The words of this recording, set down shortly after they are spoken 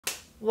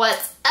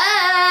What's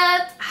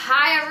up?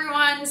 Hi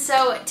everyone.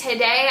 So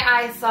today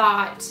I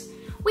thought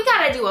we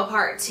gotta do a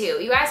part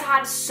 2. You guys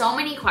had so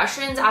many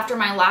questions after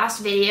my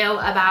last video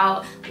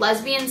about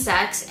lesbian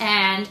sex,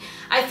 and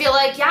I feel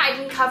like, yeah, I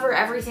didn't cover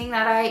everything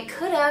that I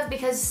could have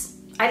because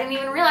I didn't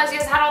even realize you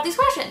guys had all these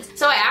questions.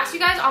 So I asked you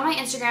guys on my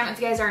Instagram.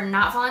 If you guys are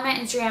not following my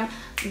Instagram,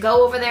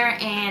 go over there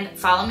and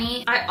follow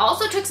me. I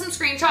also took some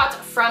screenshots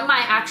from my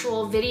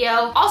actual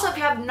video. Also, if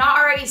you have not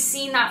already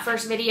seen that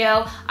first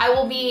video, I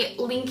will be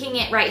linking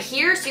it right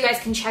here so you guys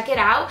can check it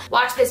out.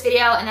 Watch this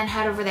video and then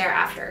head over there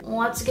after.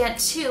 Let's get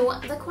to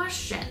the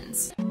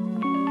questions.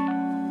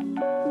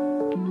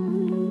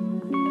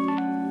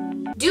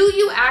 Do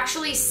you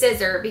actually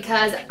scissor?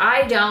 Because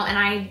I don't, and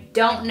I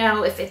don't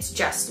know if it's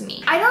just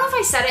me. I don't know if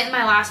I said it in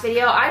my last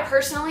video. I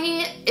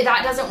personally,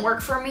 that doesn't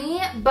work for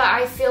me, but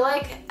I feel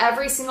like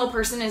every single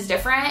person is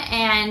different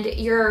and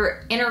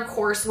your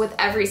intercourse with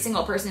every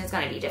single person is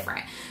gonna be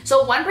different.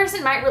 So one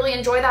person might really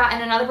enjoy that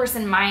and another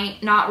person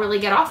might not really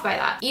get off by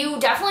that. You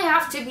definitely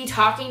have to be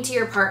talking to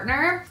your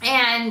partner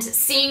and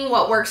seeing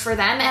what works for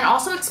them and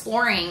also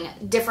exploring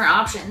different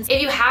options.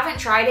 If you haven't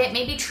tried it,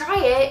 maybe try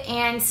it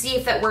and see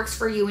if that works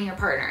for you and your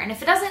partner. And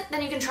if it doesn't,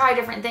 then you can try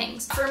different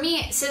things. For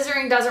me,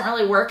 scissoring doesn't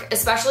really work,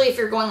 especially if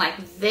you're going like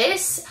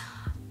this.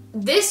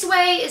 This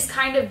way is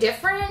kind of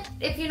different,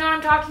 if you know what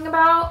I'm talking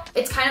about.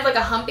 It's kind of like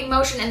a humping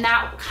motion, and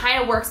that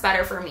kind of works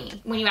better for me.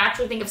 When you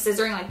actually think of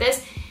scissoring like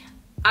this,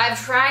 I've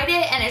tried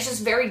it and it's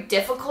just very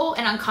difficult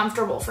and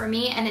uncomfortable for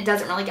me, and it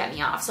doesn't really get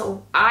me off.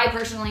 So I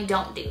personally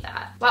don't do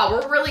that. Wow,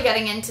 we're really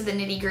getting into the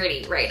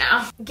nitty-gritty right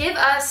now. Give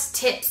us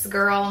tips,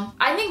 girl.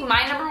 I think my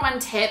 #1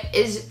 tip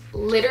is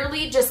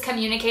literally just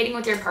communicating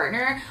with your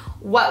partner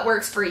what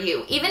works for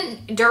you,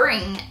 even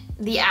during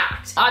the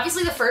act.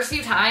 Obviously, the first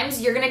few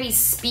times you're gonna be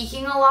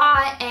speaking a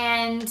lot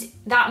and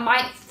that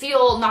might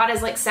feel not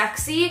as like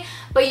sexy,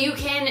 but you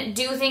can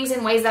do things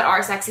in ways that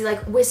are sexy,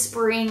 like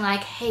whispering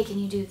like, hey, can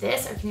you do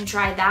this? Or can you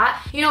try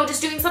that? You know,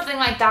 just doing something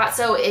like that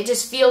so it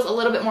just feels a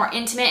little bit more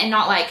intimate and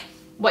not like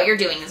what you're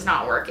doing is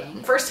not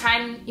working. First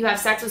time you have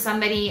sex with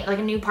somebody, like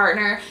a new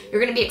partner,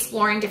 you're gonna be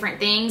exploring different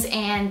things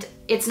and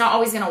it's not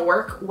always gonna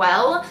work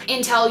well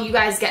until you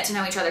guys get to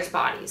know each other's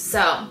bodies.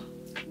 So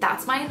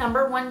that's my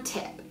 #1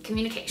 tip.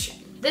 Communication.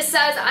 This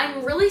says,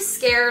 I'm really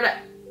scared.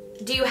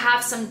 Do you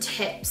have some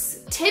tips?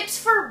 Tips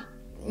for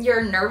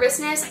your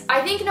nervousness?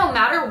 I think no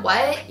matter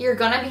what, you're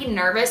gonna be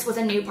nervous with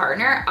a new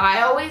partner.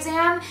 I always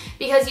am,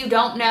 because you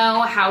don't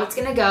know how it's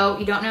gonna go.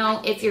 You don't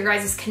know if your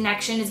guys'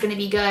 connection is gonna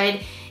be good,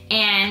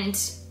 and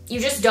you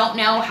just don't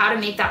know how to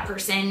make that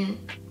person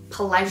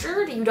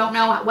pleasured. You don't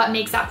know what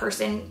makes that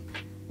person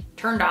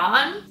turned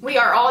on. We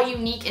are all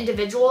unique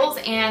individuals,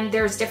 and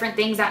there's different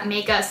things that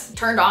make us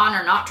turned on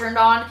or not turned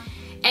on.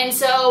 And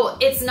so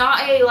it's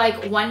not a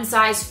like one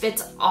size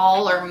fits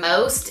all or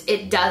most.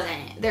 It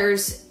doesn't.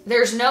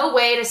 There's no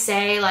way to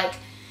say like,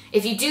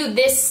 if you do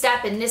this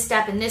step and this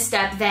step and this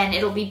step, then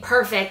it'll be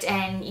perfect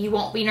and you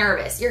won't be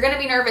nervous. You're gonna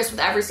be nervous with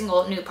every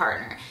single new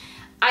partner.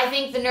 I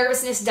think the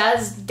nervousness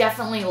does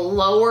definitely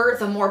lower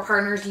the more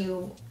partners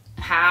you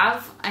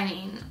have. I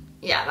mean,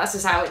 yeah, that's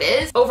just how it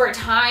is. Over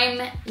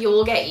time, you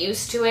will get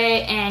used to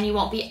it and you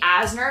won't be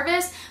as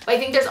nervous. But I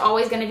think there's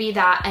always gonna be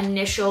that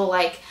initial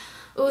like,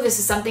 ooh, this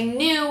is something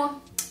new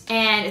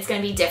and it's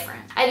gonna be different.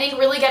 I think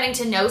really getting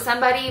to know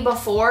somebody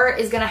before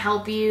is gonna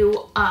help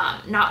you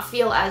not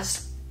feel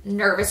as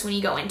nervous when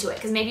you go into it,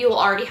 because maybe you will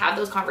already have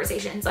those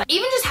conversations. Like,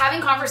 even just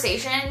having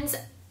conversations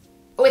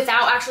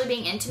without actually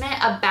being intimate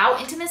about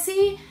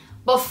intimacy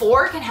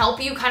before can help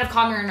you kind of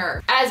calm your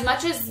nerves. As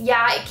much as,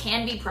 yeah, it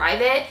can be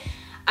private,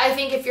 I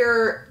think if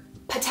you're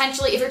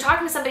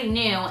talking to somebody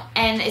new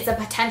and it's a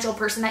potential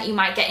person that you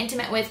might get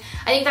intimate with,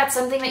 I think that's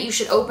something that you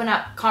should open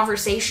up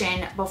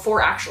conversation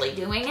before actually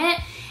doing it.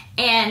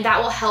 And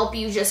that will help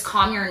you just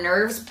calm your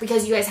nerves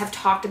because you guys have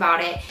talked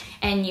about it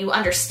and you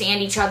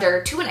understand each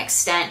other to an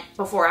extent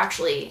before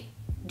actually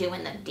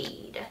doing the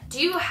deed.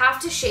 Do you have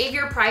to shave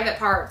your private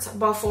parts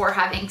before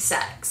having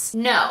sex?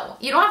 No,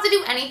 you don't have to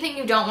do anything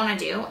you don't want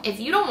to do. If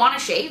you don't want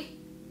to shave,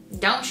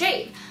 don't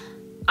shave.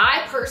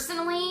 I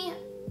personally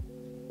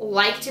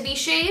like to be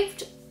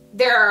shaved.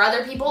 There are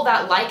other people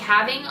that like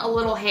having a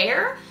little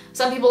hair.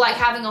 Some people like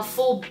having a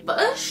full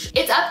bush.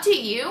 It's up to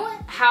you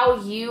how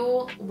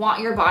you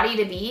want your body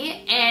to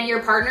be, and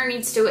your partner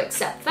needs to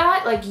accept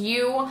that. Like,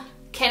 you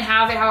can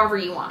have it however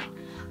you want.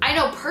 I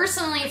know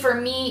personally for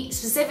me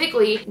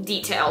specifically,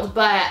 detailed,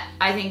 but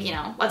I think, you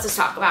know, let's just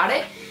talk about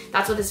it.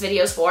 That's what this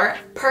video is for.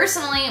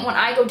 Personally, when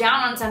I go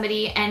down on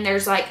somebody and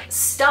there's like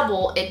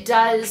stubble,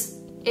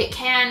 it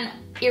can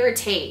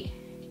irritate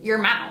your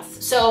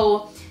mouth.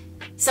 So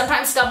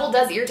sometimes stubble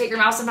does irritate your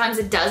mouth, sometimes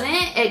it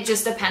doesn't. It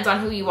just depends on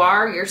who you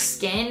are, your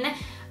skin,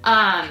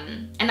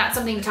 and that's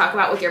something to talk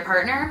about with your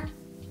partner.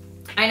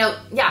 I know,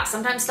 yeah,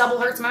 sometimes stubble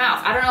hurts my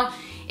mouth. I don't know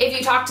if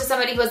you talk to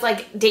somebody who has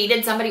like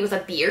dated somebody with a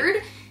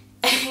beard,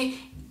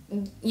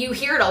 you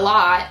hear it a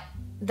lot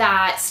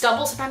that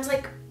stubble sometimes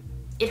like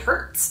it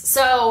hurts.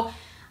 So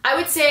I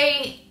would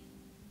say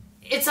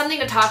it's something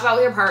to talk about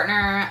with your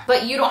partner,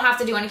 but you don't have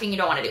to do anything you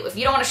don't want to do. If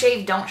you don't want to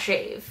shave, don't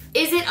shave.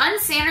 Is it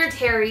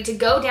unsanitary to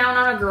go down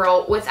on a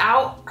girl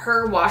without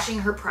her washing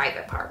her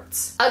private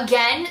parts?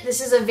 Again, this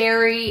is a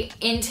very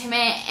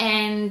intimate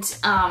and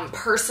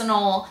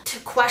personal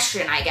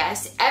question, I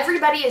guess.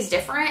 Everybody is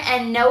different,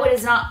 and no, it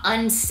is not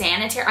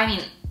unsanitary. I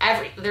mean,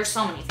 there's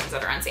so many things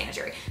that are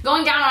unsanitary.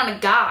 Going down on a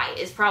guy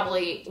is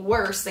probably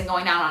worse than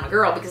going down on a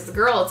girl, because the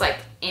girl, it's like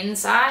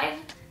inside,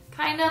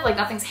 kind of, like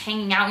nothing's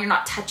hanging out, you're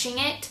not touching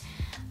it.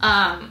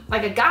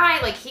 Like a guy,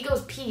 like he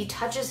goes pee, he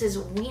touches his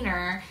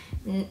wiener.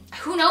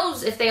 Who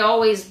knows if they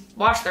always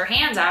wash their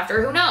hands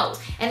after, who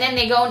knows? And then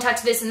they go and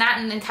touch this and that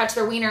and then touch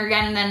their wiener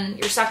again, and then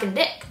you're sucking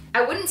dick.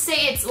 I wouldn't say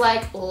it's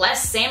like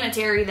less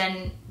sanitary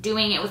than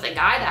doing it with a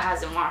guy that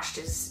hasn't washed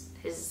his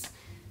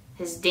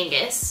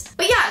dingus.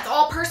 But yeah, it's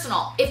all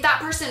personal. If that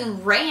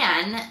person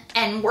ran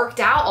and worked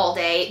out all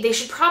day, they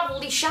should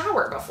probably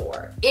shower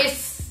before.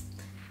 If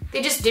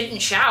they just didn't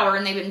shower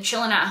and they've been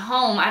chilling at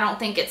home, I don't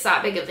think it's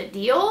that big of a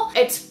deal.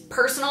 It's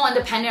personal and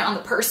dependent on the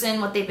person,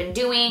 what they've been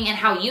doing, and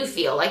how you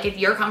feel. Like if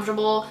you're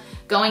comfortable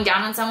going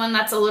down on someone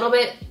that's a little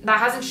bit, that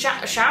hasn't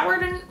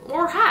showered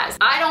or has.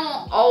 I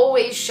don't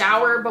always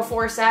shower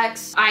before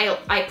sex.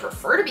 I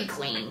prefer to be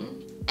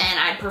clean, and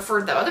I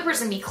prefer the other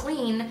person be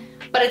clean,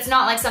 but it's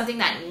not like something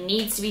that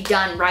needs to be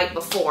done right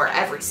before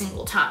every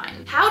single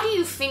time. How do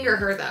you finger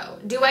her though?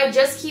 Do I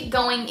just keep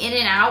going in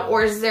and out,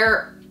 or is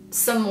there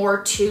some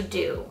more to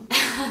do?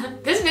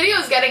 This video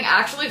is getting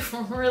actually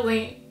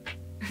really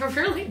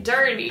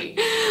dirty.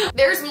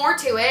 There's more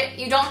to it.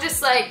 You don't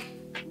just like,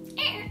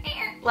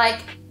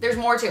 there's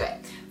more to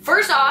it.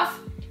 First off,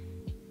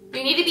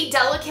 you need to be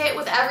delicate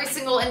with every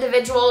single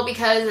individual,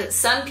 because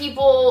some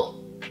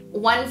people,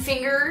 one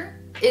finger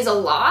is a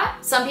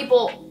lot. Some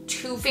people,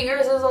 2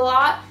 fingers is a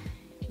lot.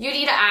 You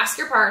need to ask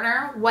your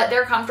partner what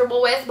they're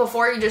comfortable with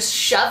before you just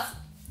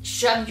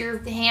shove your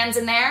hands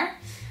in there.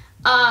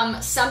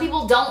 Some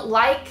people don't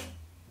like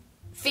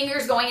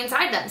fingers going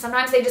inside them.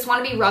 Sometimes they just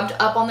want to be rubbed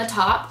up on the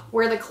top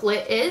where the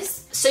clit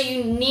is. So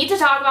you need to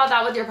talk about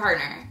that with your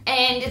partner.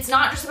 And it's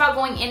not just about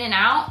going in and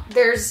out.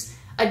 There's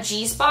a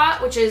G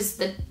spot, which is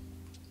the,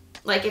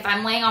 like if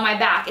I'm laying on my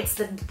back, it's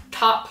the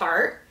top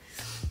part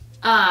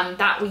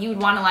that you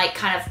would want to like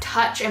kind of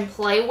touch and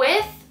play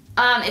with.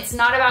 It's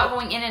not about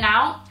going in and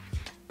out,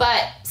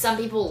 but some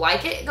people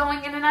like it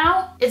going in and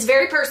out. It's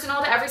very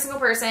personal to every single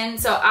person.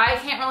 So I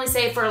can't really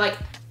say for like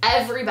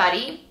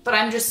everybody, but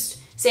I'm just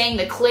saying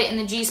the clit and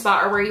the G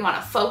spot are where you want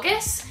to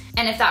focus.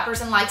 And if that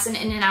person likes an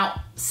in and out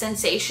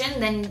sensation,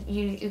 then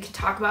you can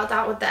talk about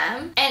that with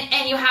them.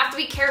 And you have to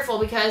be careful,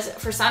 because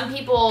for some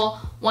people,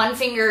 1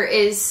 finger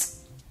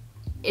is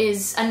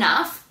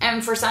enough.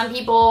 And for some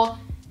people,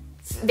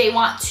 they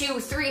want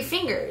 2, 3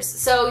 fingers.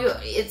 So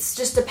it's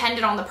just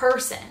dependent on the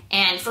person.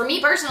 And for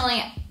me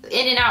personally,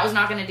 in and out is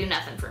not going to do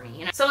nothing for me.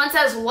 You know? Someone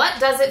says, what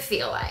does it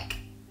feel like?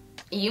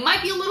 You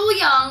might be a little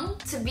young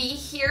to be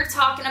here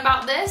talking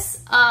about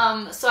this.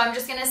 So I'm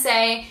just gonna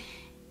say,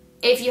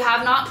 if you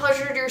have not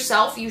pleasured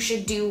yourself, you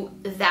should do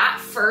that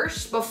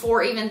first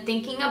before even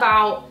thinking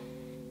about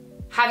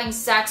having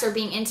sex or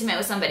being intimate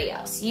with somebody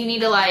else. You need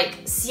to like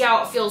see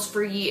how it feels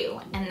for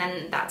you, and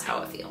then that's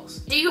how it feels.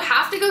 Do you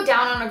have to go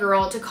down on a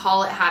girl to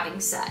call it having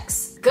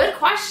sex? Good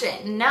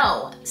question.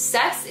 No.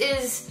 Sex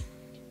is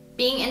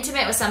being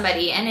intimate with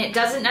somebody, and it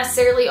doesn't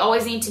necessarily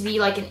always need to be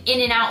like an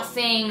in and out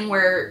thing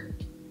where,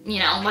 you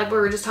know, like we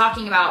were just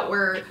talking about,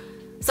 where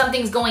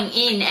something's going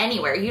in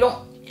anywhere.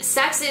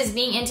 Sex is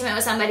being intimate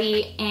with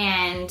somebody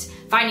and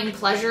finding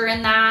pleasure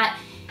in that.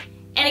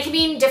 And it can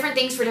mean different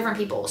things for different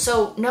people.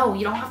 So no,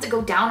 you don't have to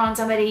go down on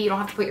somebody. You don't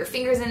have to put your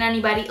fingers in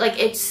anybody. Like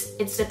it's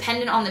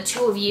dependent on the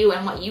 2 of you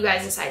and what you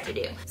guys decide to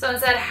do. Someone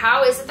said,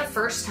 how is it the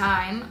first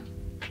time?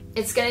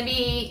 It's gonna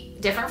be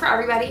different for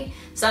everybody.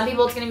 Some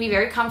people it's gonna be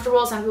very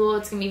comfortable. Some people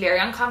it's gonna be very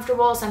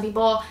uncomfortable. Some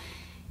people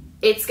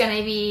it's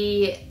gonna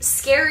be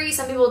scary.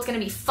 Some people it's gonna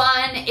be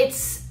fun.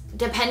 It's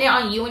dependent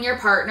on you and your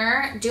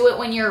partner. Do it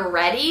when you're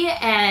ready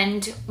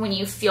and when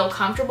you feel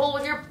comfortable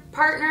with your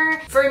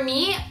partner. For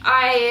me,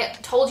 I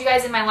told you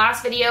guys in my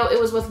last video, it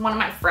was with one of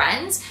my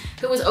friends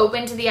who was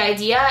open to the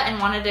idea and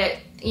wanted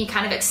to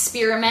kind of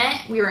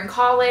experiment. We were in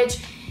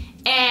college,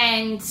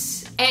 and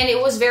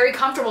it was very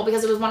comfortable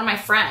because it was one of my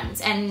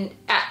friends. And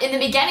in the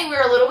beginning, we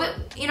were a little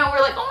bit, you know,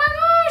 we're like, oh my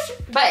gosh,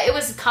 but it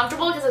was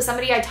comfortable because of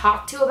somebody I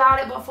talked to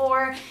about it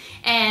before,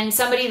 and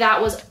somebody that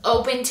was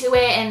open to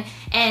it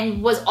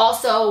and was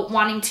also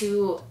wanting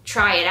to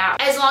try it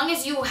out. As long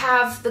as you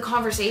have the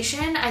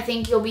conversation, I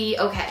think you'll be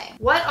okay.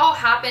 What all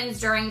happens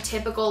during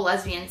typical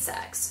lesbian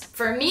sex?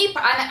 For me,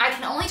 I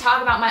can only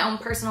talk about my own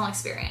personal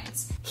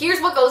experience.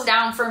 Here's what goes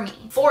down for me.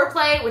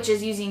 Foreplay, which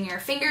is using your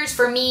fingers.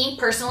 For me,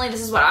 personally,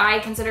 this is what I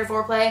consider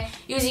foreplay.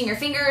 Using your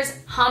fingers,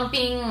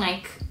 humping,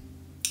 like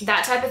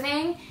that type of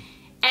thing.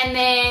 And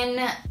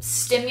then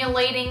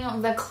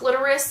stimulating the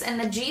clitoris and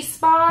the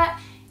G-spot,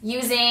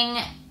 using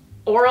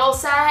oral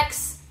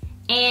sex,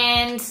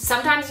 and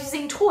sometimes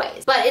using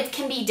toys. But it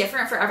can be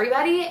different for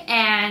everybody,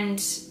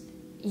 and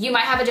you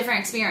might have a different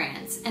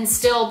experience and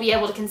still be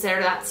able to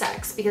consider that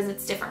sex because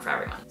it's different for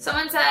everyone.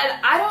 Someone said,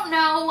 I don't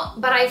know,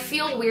 but I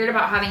feel weird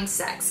about having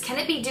sex. Can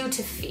it be due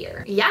to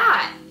fear?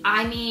 Yeah,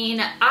 I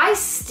mean, I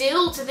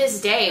still to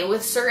this day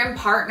with certain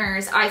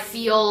partners, I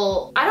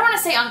feel, I don't want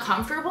to say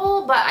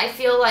uncomfortable, but I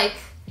feel like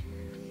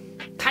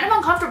kind of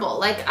uncomfortable.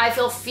 Like I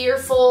feel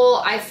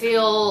fearful. I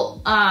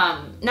feel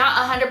not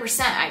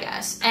 100%, I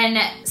guess.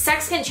 And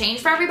sex can change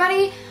for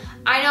everybody.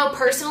 I know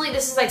personally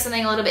this is like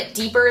something a little bit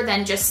deeper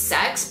than just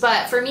sex,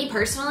 but for me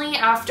personally,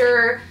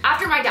 after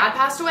my dad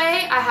passed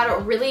away, I had a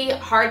really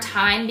hard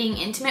time being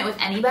intimate with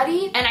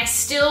anybody, and I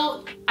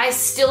still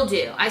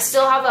do. I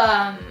still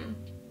have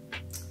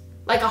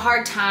like a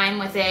hard time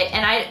with it,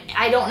 and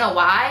I don't know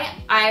why.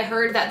 I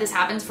heard that this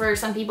happens for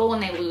some people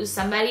when they lose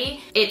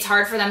somebody. It's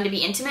hard for them to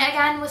be intimate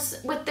again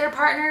with their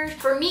partner.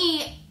 For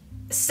me,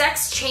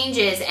 sex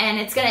changes, and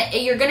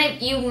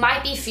you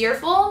might be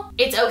fearful.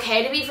 It's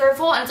okay to be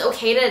fearful, and it's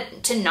okay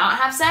to not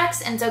have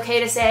sex, and it's okay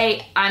to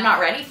say, I'm not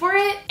ready for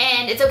it,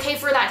 and it's okay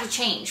for that to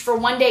change. For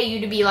one day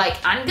you to be like,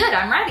 I'm good,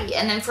 I'm ready,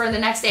 and then for the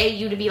next day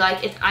you to be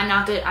like, I'm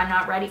not good, I'm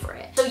not ready for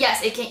it. So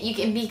yes, you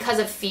can be because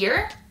of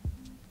fear.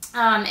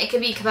 It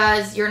could be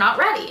because you're not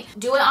ready.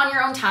 Do it on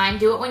your own time.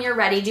 Do it when you're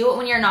ready. Do it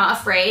when you're not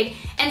afraid.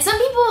 And some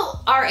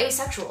people are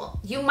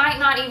asexual. You might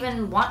not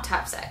even want to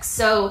have sex.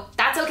 So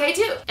that's okay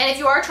too. And if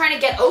you are trying to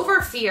get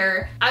over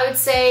fear, I would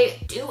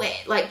say do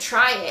it. Like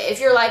try it. If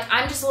you're like,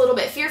 I'm just a little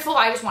bit fearful,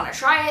 I just want to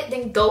try it,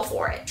 then go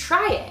for it.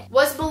 Try it.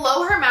 Was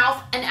below her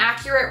mouth an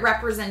accurate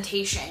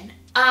representation?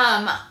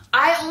 I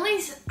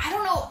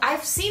don't know.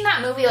 I've seen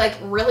that movie like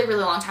really,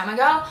 really long time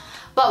ago.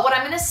 But what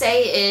I'm gonna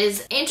say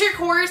is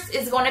intercourse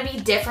is going to be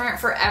different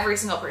for every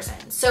single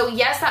person. So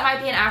yes, that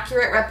might be an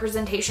accurate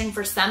representation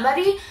for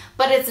somebody,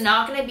 but it's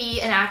not gonna be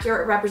an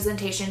accurate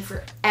representation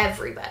for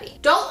everybody.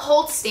 Don't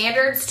hold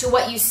standards to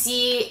what you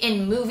see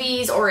in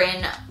movies or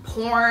in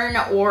porn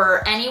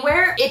or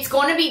anywhere. It's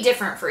going to be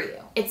different for you.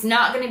 It's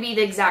not gonna be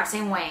the exact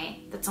same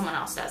way that someone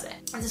else does it.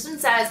 This one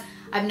says,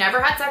 I've never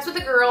had sex with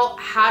a girl.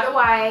 How do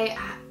I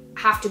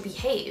have to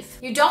behave?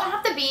 You don't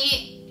have to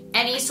be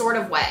any sort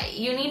of way.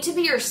 You need to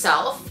be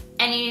yourself,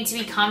 and you need to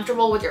be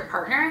comfortable with your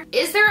partner.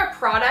 Is there a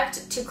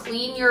product to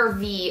clean your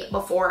V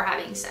before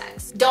having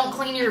sex? Don't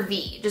clean your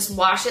V. Just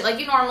wash it like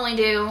you normally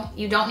do.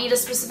 You don't need a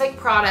specific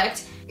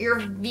product. Your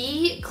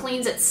V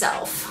cleans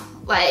itself.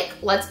 Like,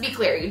 let's be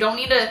clear. You don't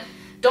need to,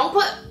 don't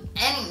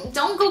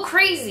go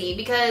crazy,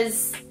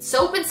 because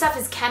soap and stuff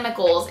is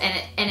chemicals,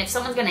 and if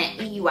someone's gonna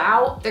eat you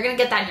out, they're gonna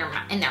get that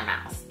in their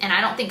mouth. And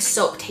I don't think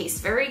soap tastes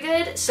very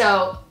good.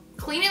 So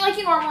clean it like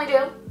you normally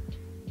do.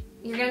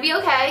 You're gonna be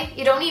okay.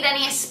 You don't need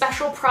any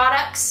special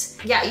products.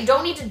 Yeah, you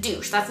don't need to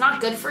douche. That's not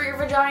good for your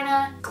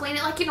vagina. Clean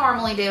it like you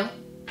normally do.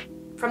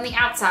 From the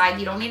outside,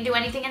 you don't need to do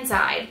anything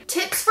inside.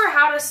 Tips for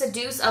how to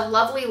seduce a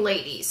lovely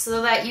lady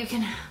so that you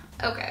can,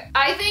 okay.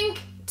 I think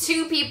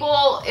two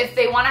people, if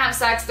they wanna have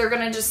sex, they're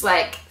gonna just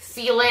like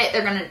feel it.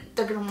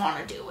 They're gonna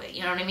wanna do it,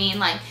 you know what I mean?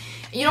 Like,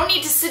 you don't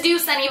need to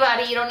seduce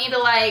anybody. You don't need to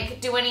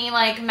like do any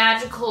like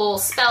magical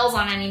spells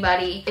on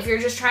anybody. If you're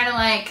just trying to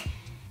like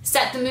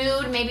set the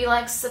mood, maybe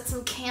like set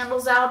some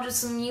candles out,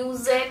 just some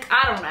music,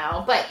 I don't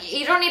know. But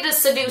you don't need to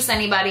seduce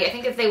anybody. I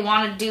think if they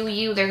want to do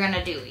you, they're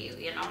gonna do you,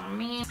 you know what I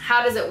mean?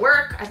 How does it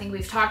work? I think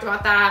we've talked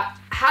about that.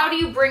 How do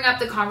you bring up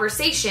the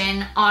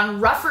conversation on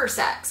rougher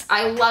sex?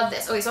 I love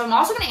this. Okay, so I'm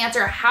also gonna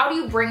answer, how do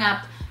you bring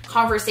up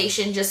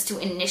conversation just to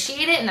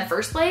initiate it in the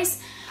first place?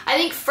 I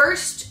think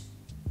first,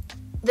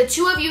 the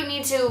two of you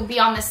need to be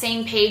on the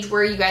same page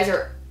where you guys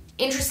are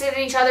interested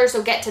in each other,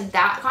 so get to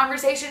that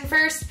conversation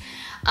first.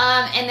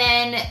 And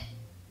then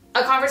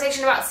a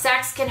conversation about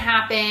sex can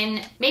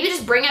happen. Maybe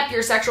just bring up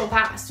your sexual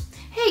past.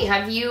 Hey,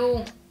 have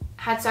you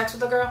had sex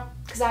with a girl?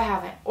 Because I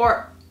haven't.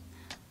 Or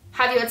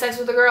have you had sex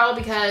with a girl?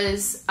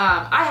 Because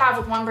I have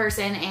with one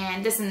person,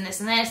 and this and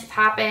this and this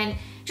happened.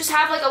 Just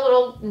have like a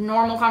little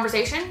normal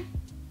conversation.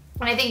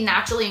 And I think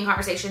naturally in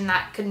conversation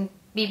that can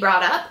be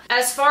brought up.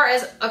 As far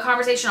as a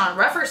conversation on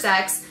rougher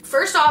sex,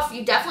 first off,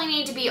 you definitely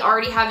need to be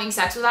already having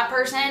sex with that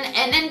person.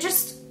 And then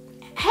just,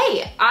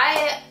 hey,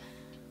 I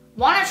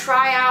want to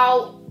try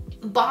out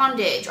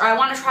bondage, or I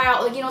want to try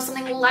out like, you know,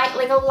 something light,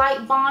 like a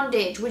light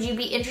bondage. Would you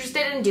be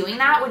interested in doing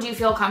that? Would you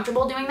feel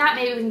comfortable doing that?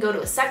 Maybe we can go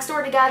to a sex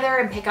store together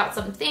and pick out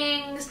some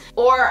things.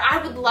 Or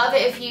I would love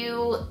it if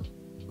you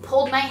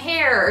pulled my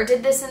hair or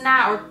did this and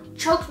that, or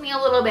choked me a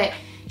little bit.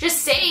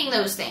 Just saying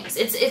those things.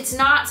 It's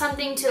not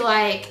something to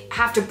like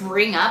have to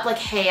bring up like,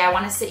 hey, I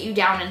want to sit you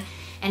down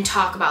and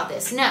talk about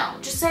this. No,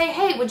 just say,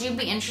 hey, would you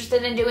be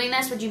interested in doing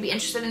this? Would you be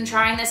interested in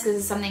trying this? Because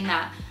it's something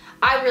that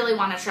I really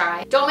want to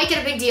try. Don't make it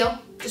a big deal.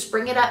 Just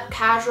bring it up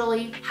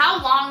casually.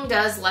 How long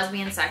does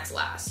lesbian sex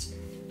last?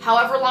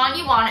 However long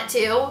you want it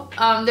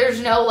to. There's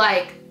no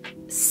like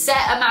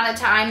set amount of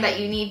time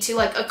that you need to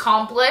like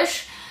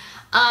accomplish.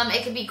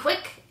 It could be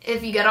quick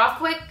if you get off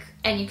quick,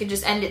 and you can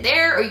just end it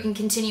there, or you can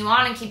continue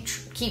on and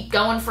keep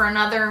going for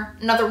another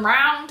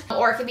round.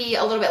 Or it could be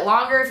a little bit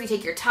longer if you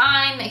take your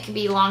time. It could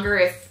be longer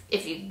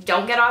if you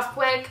don't get off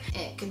quick.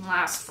 It can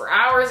last for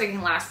hours. It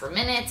can last for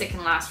minutes. It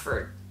can last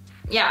for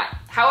yeah,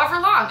 however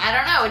long. I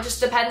don't know. It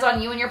just depends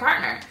on you and your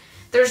partner.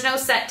 There's no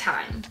set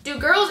time. Do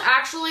girls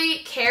actually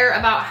care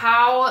about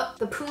how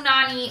the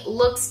punani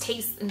looks,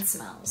 tastes, and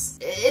smells?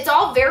 It's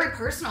all very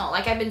personal,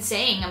 like I've been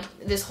saying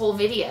this whole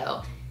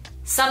video.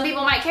 Some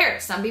people might care,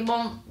 some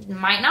people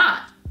might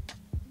not.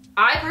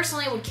 I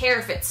personally would care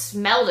if it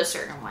smelled a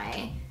certain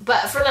way,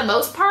 but for the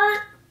most part,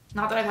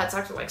 not that I've had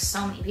sex with like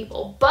so many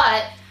people,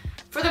 but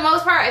for the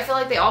most part, I feel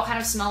like they all kind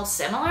of smell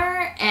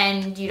similar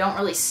and you don't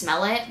really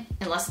smell it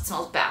unless it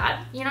smells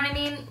bad. You know what I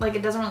mean? Like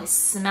it doesn't really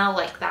smell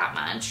like that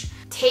much.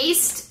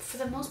 Taste, for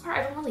the most part,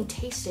 I don't really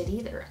taste it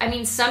either. I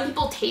mean, some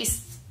people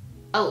taste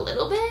a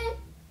little bit.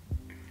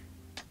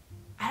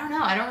 I don't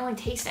know. I don't really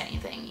taste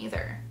anything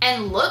either.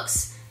 And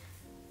looks,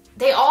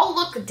 they all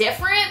look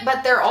different,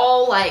 but they're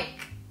all like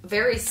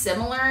very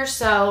similar.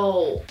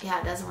 So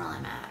yeah, it doesn't really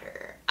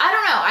matter. I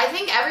don't know. I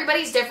think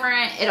everybody's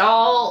different.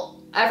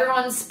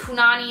 Everyone's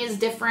punani is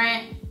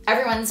different.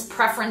 Everyone's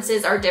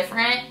preferences are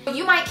different.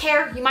 You might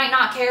care, you might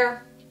not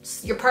care.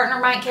 Your partner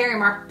might care,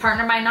 your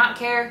partner might not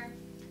care.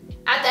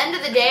 At the end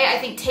of the day, I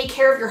think take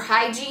care of your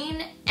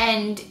hygiene,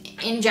 and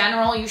in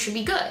general, you should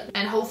be good.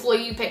 And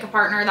hopefully you pick a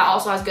partner that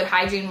also has good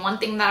hygiene. One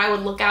thing that I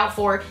would look out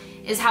for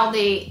is how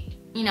they,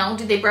 you know,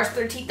 do they brush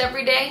their teeth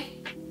every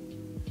day?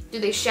 Do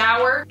they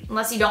shower?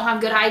 Unless you don't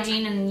have good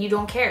hygiene and you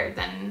don't care,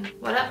 then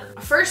whatever.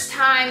 First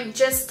time,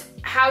 just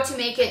how to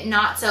make it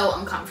not so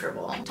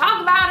uncomfortable.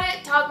 Talk about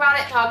it, talk about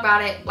it, talk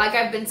about it. Like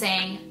I've been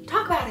saying,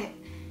 talk about it.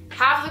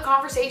 Have the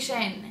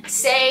conversation.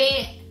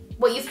 Say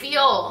what you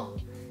feel.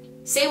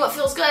 Say what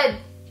feels good.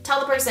 Tell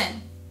the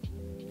person.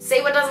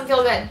 Say what doesn't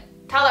feel good.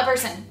 Tell that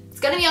person.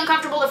 It's gonna be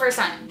uncomfortable the first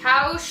time.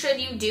 How should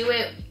you do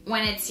it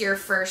when it's your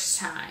first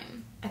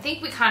time? I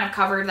think we kind of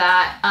covered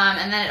that.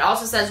 And then it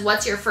also says,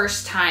 what's your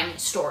first time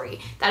story?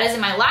 That is in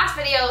my last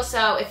video,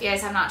 so if you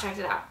guys have not checked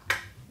it out,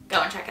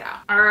 go and check it out.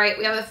 All right,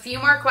 we have a few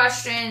more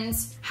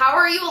questions. How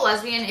are you a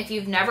lesbian if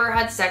you've never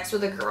had sex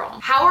with a girl?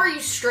 How are you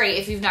straight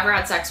if you've never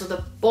had sex with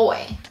a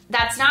boy?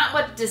 That's not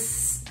what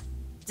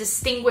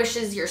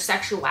distinguishes your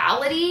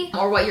sexuality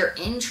or what you're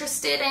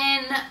interested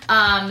in.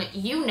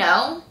 You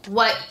know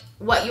what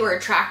you are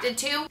attracted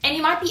to, and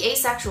you might be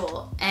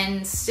asexual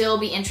and still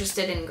be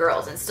interested in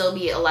girls and still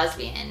be a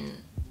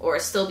lesbian or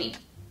still be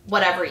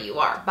whatever you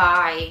are,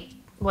 bi,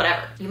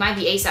 whatever. You might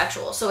be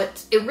asexual. So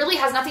it really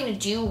has nothing to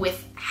do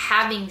with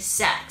having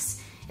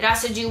sex. It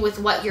has to do with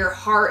what your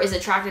heart is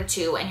attracted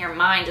to and your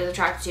mind is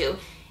attracted to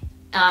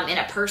in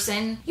a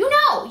person. You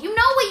know what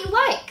you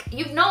like.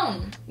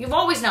 You've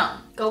always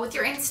known. Go with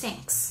your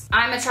instincts.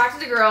 I'm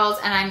attracted to girls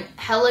and I'm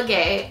hella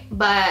gay,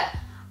 but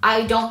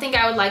I don't think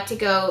I would like to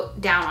go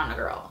down on a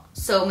girl.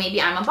 So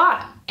maybe I'm a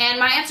bottom. And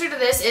my answer to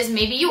this is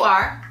maybe you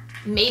are.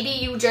 Maybe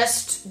you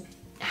just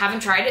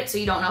haven't tried it, so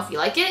you don't know if you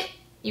like it.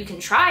 You can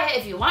try it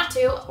if you want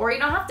to, or you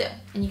don't have to,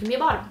 and you can be a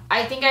bottom.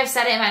 I think I've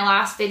said it in my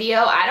last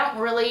video, I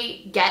don't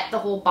really get the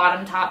whole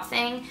bottom top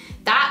thing.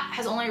 That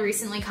has only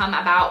recently come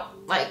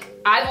about. Like,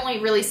 I've only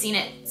really seen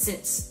it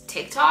since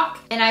TikTok,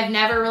 and I've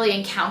never really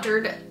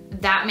encountered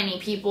that many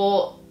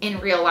people in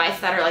real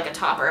life that are like a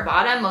top or a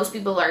bottom. Most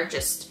people are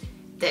just,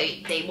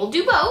 they will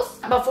do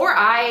both. Before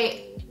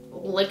I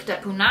licked a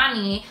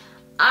punani,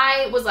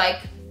 I was like,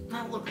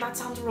 oh, look, that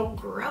sounds real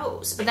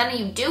gross. But then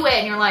you do it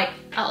and you're like,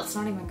 oh, it's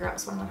not even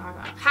gross. What am I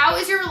talking about? How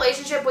is your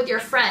relationship with your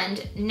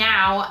friend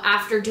now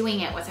after doing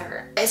it with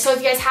her? So if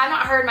you guys have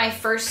not heard my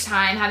first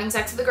time having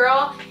sex with a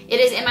girl, it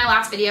is in my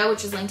last video,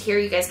 which is linked here.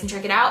 You guys can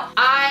check it out.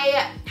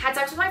 I had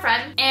sex with my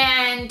friend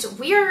and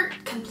we are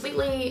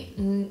completely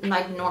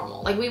like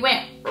normal. Like we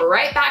went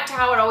right back to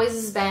how it always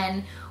has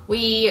been.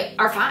 We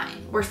are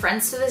fine. We're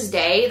friends to this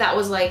day. That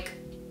was like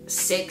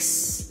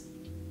six-ish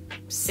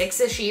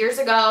years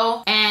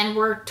ago, and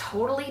we're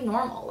totally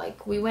normal.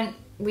 Like we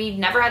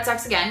never had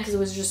sex again because it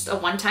was just a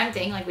one-time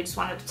thing. Like we just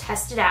wanted to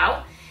test it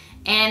out,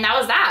 and that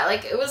was that.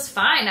 Like it was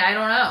fine. I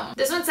don't know.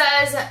 This one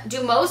says,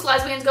 do most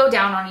lesbians go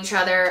down on each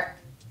other?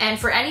 And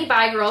for any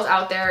bi girls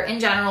out there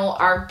in general,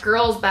 are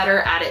girls better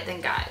at it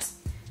than guys?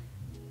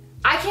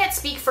 I can't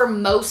speak for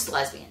most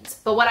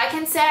lesbians, but what I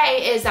can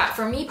say is that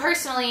for me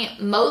personally,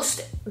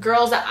 most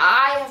girls that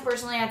I have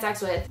personally had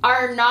sex with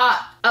are not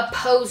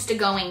opposed to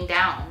going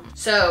down.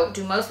 So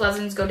do most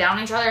lesbians go down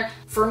on each other?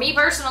 For me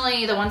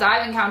personally, the ones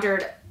I've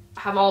encountered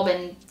have all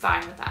been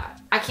fine with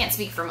that. I can't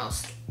speak for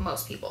most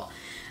people.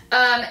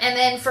 And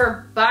then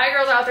for bi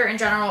girls out there in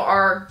general,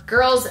 are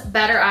girls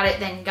better at it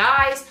than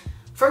guys?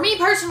 For me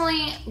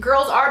personally,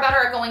 girls are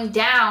better at going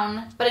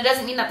down, but it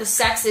doesn't mean that the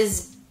sex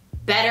is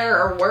better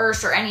or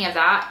worse or any of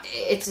that.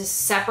 It's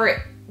just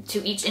separate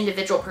to each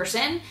individual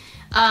person.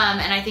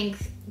 And I think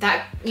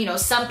that, you know,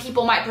 some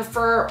people might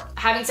prefer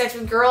having sex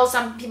with girls,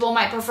 some people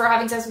might prefer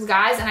having sex with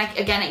guys, and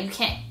again,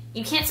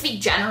 you can't speak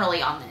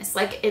generally on this.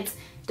 Like, it's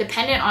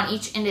dependent on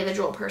each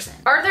individual person.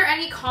 Are there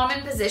any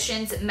common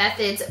positions,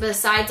 methods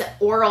besides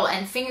oral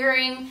and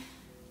fingering?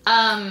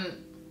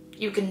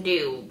 You can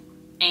do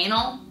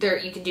anal.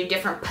 You can do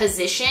different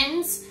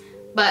positions,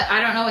 but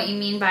I don't know what you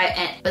mean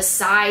by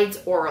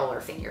besides oral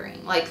or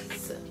fingering. Like,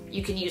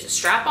 you can use a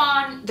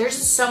strap-on. There's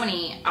just so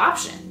many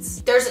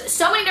options. There's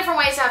so many different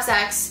ways to have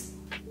sex.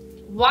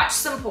 watch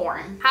some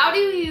porn. How do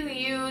you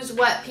use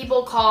what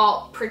people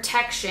call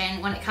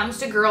protection when it comes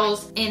to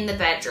girls in the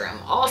bedroom?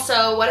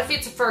 Also, what if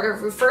it's for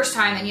your first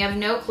time and you have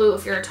no clue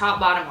if you're a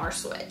top, bottom, or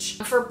switch?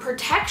 For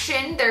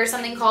protection, there's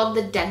something called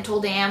the dental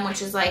dam,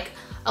 which is like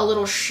a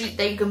little sheet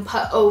that you can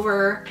put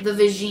over the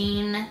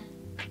vagine,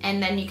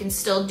 and then you can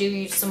still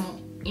do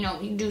some, you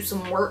know, you do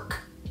some work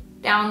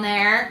down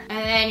there. And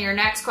then your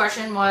next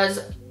question was,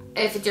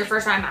 if it's your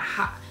first time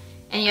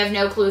and you have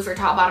no clue if you're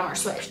top, bottom, or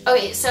switch.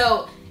 Okay,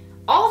 so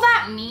all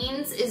that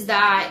means is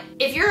that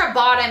if you're a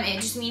bottom,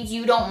 it just means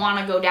you don't want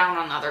to go down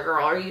on the other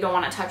girl or you don't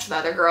want to touch the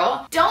other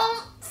girl.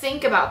 Don't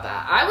think about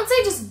that. I would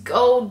say just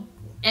go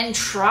and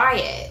try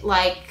it.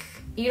 Like,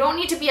 you don't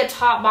need to be a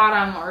top,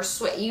 bottom, or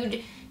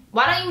switch.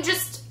 Why don't you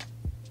just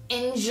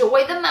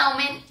enjoy the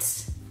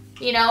moment,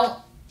 you know,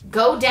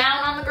 go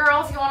down on the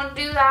girl if you want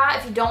to do that.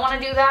 If you don't want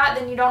to do that,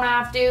 then you don't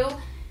have to.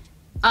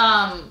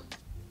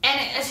 And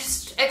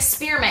just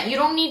experiment. You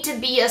don't need to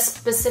be a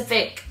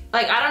specific,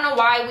 like, I don't know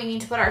why we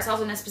need to put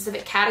ourselves in a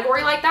specific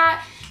category like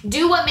that.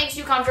 Do what makes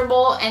you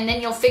comfortable and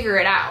then you'll figure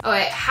it out.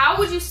 Okay, how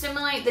would you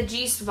stimulate the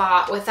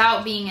G-spot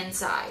without being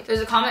inside?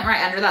 There's a comment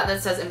right under that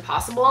that says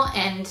impossible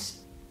and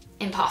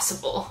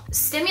impossible.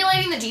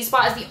 Stimulating the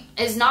G-spot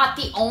is not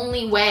the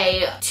only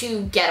way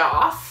to get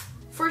off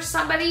for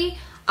somebody.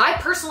 I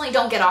personally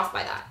don't get off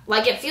by that.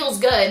 Like, it feels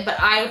good, but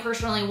I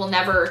personally will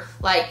never,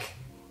 like,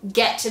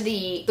 get to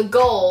the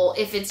goal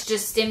if it's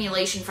just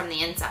stimulation from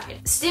the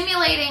inside.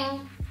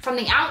 Stimulating from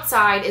the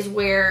outside is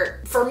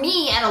where, for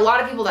me and a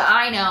lot of people that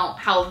I know,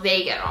 how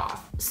they get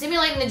off.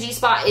 Stimulating the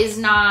G-spot is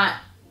not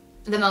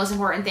the most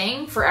important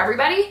thing for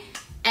everybody,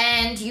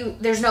 and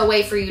there's no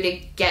way for you to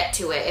get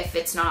to it if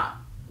it's not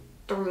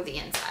through the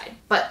inside.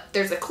 But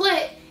there's a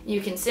clit, you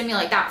can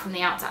stimulate that from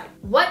the outside.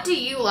 What do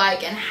you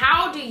like, and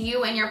how do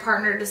you and your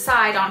partner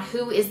decide on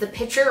who is the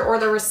pitcher or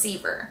the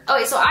receiver?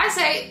 Okay, so I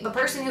say the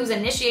person who's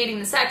initiating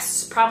the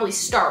sex probably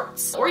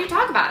starts, or you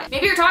talk about it.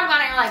 Maybe you're talking about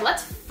it and you're like,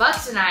 let's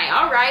fuck tonight.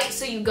 All right,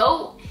 so you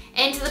go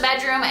into the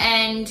bedroom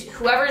and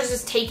whoever's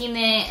just taking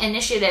the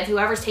initiative,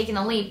 whoever's taking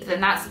the leap, then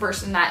that's the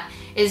person that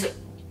is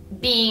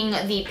being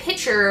the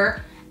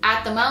pitcher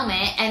at the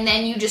moment, and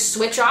then you just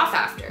switch off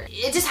after.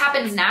 It just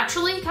happens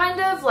naturally, kind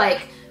of,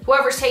 like,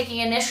 whoever's taking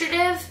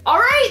initiative. All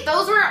right,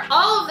 those were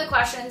all of the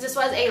questions. This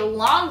was a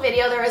long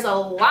video. There is a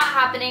lot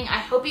happening. I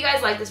hope you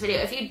guys liked this video.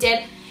 If you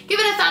did, give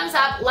it a thumbs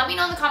up. Let me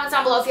know in the comments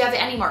down below if you have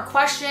any more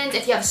questions,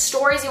 if you have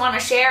stories you want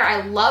to share.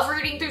 I love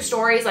reading through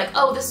stories like,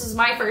 oh, this is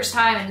my first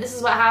time and this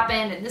is what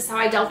happened and this is how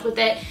I dealt with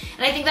it.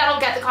 And I think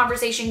that'll get the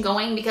conversation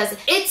going, because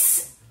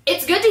it's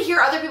good to hear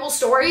other people's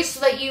stories so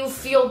that you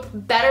feel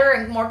better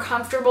and more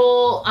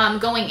comfortable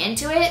going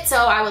into it. So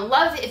I would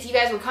love if you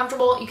guys were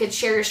comfortable, you could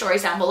share your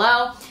stories down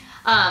below.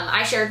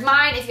 I shared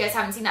mine. If you guys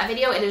haven't seen that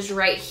video, it is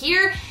right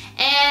here.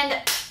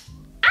 And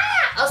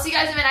I'll see you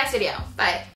guys in my next video. Bye.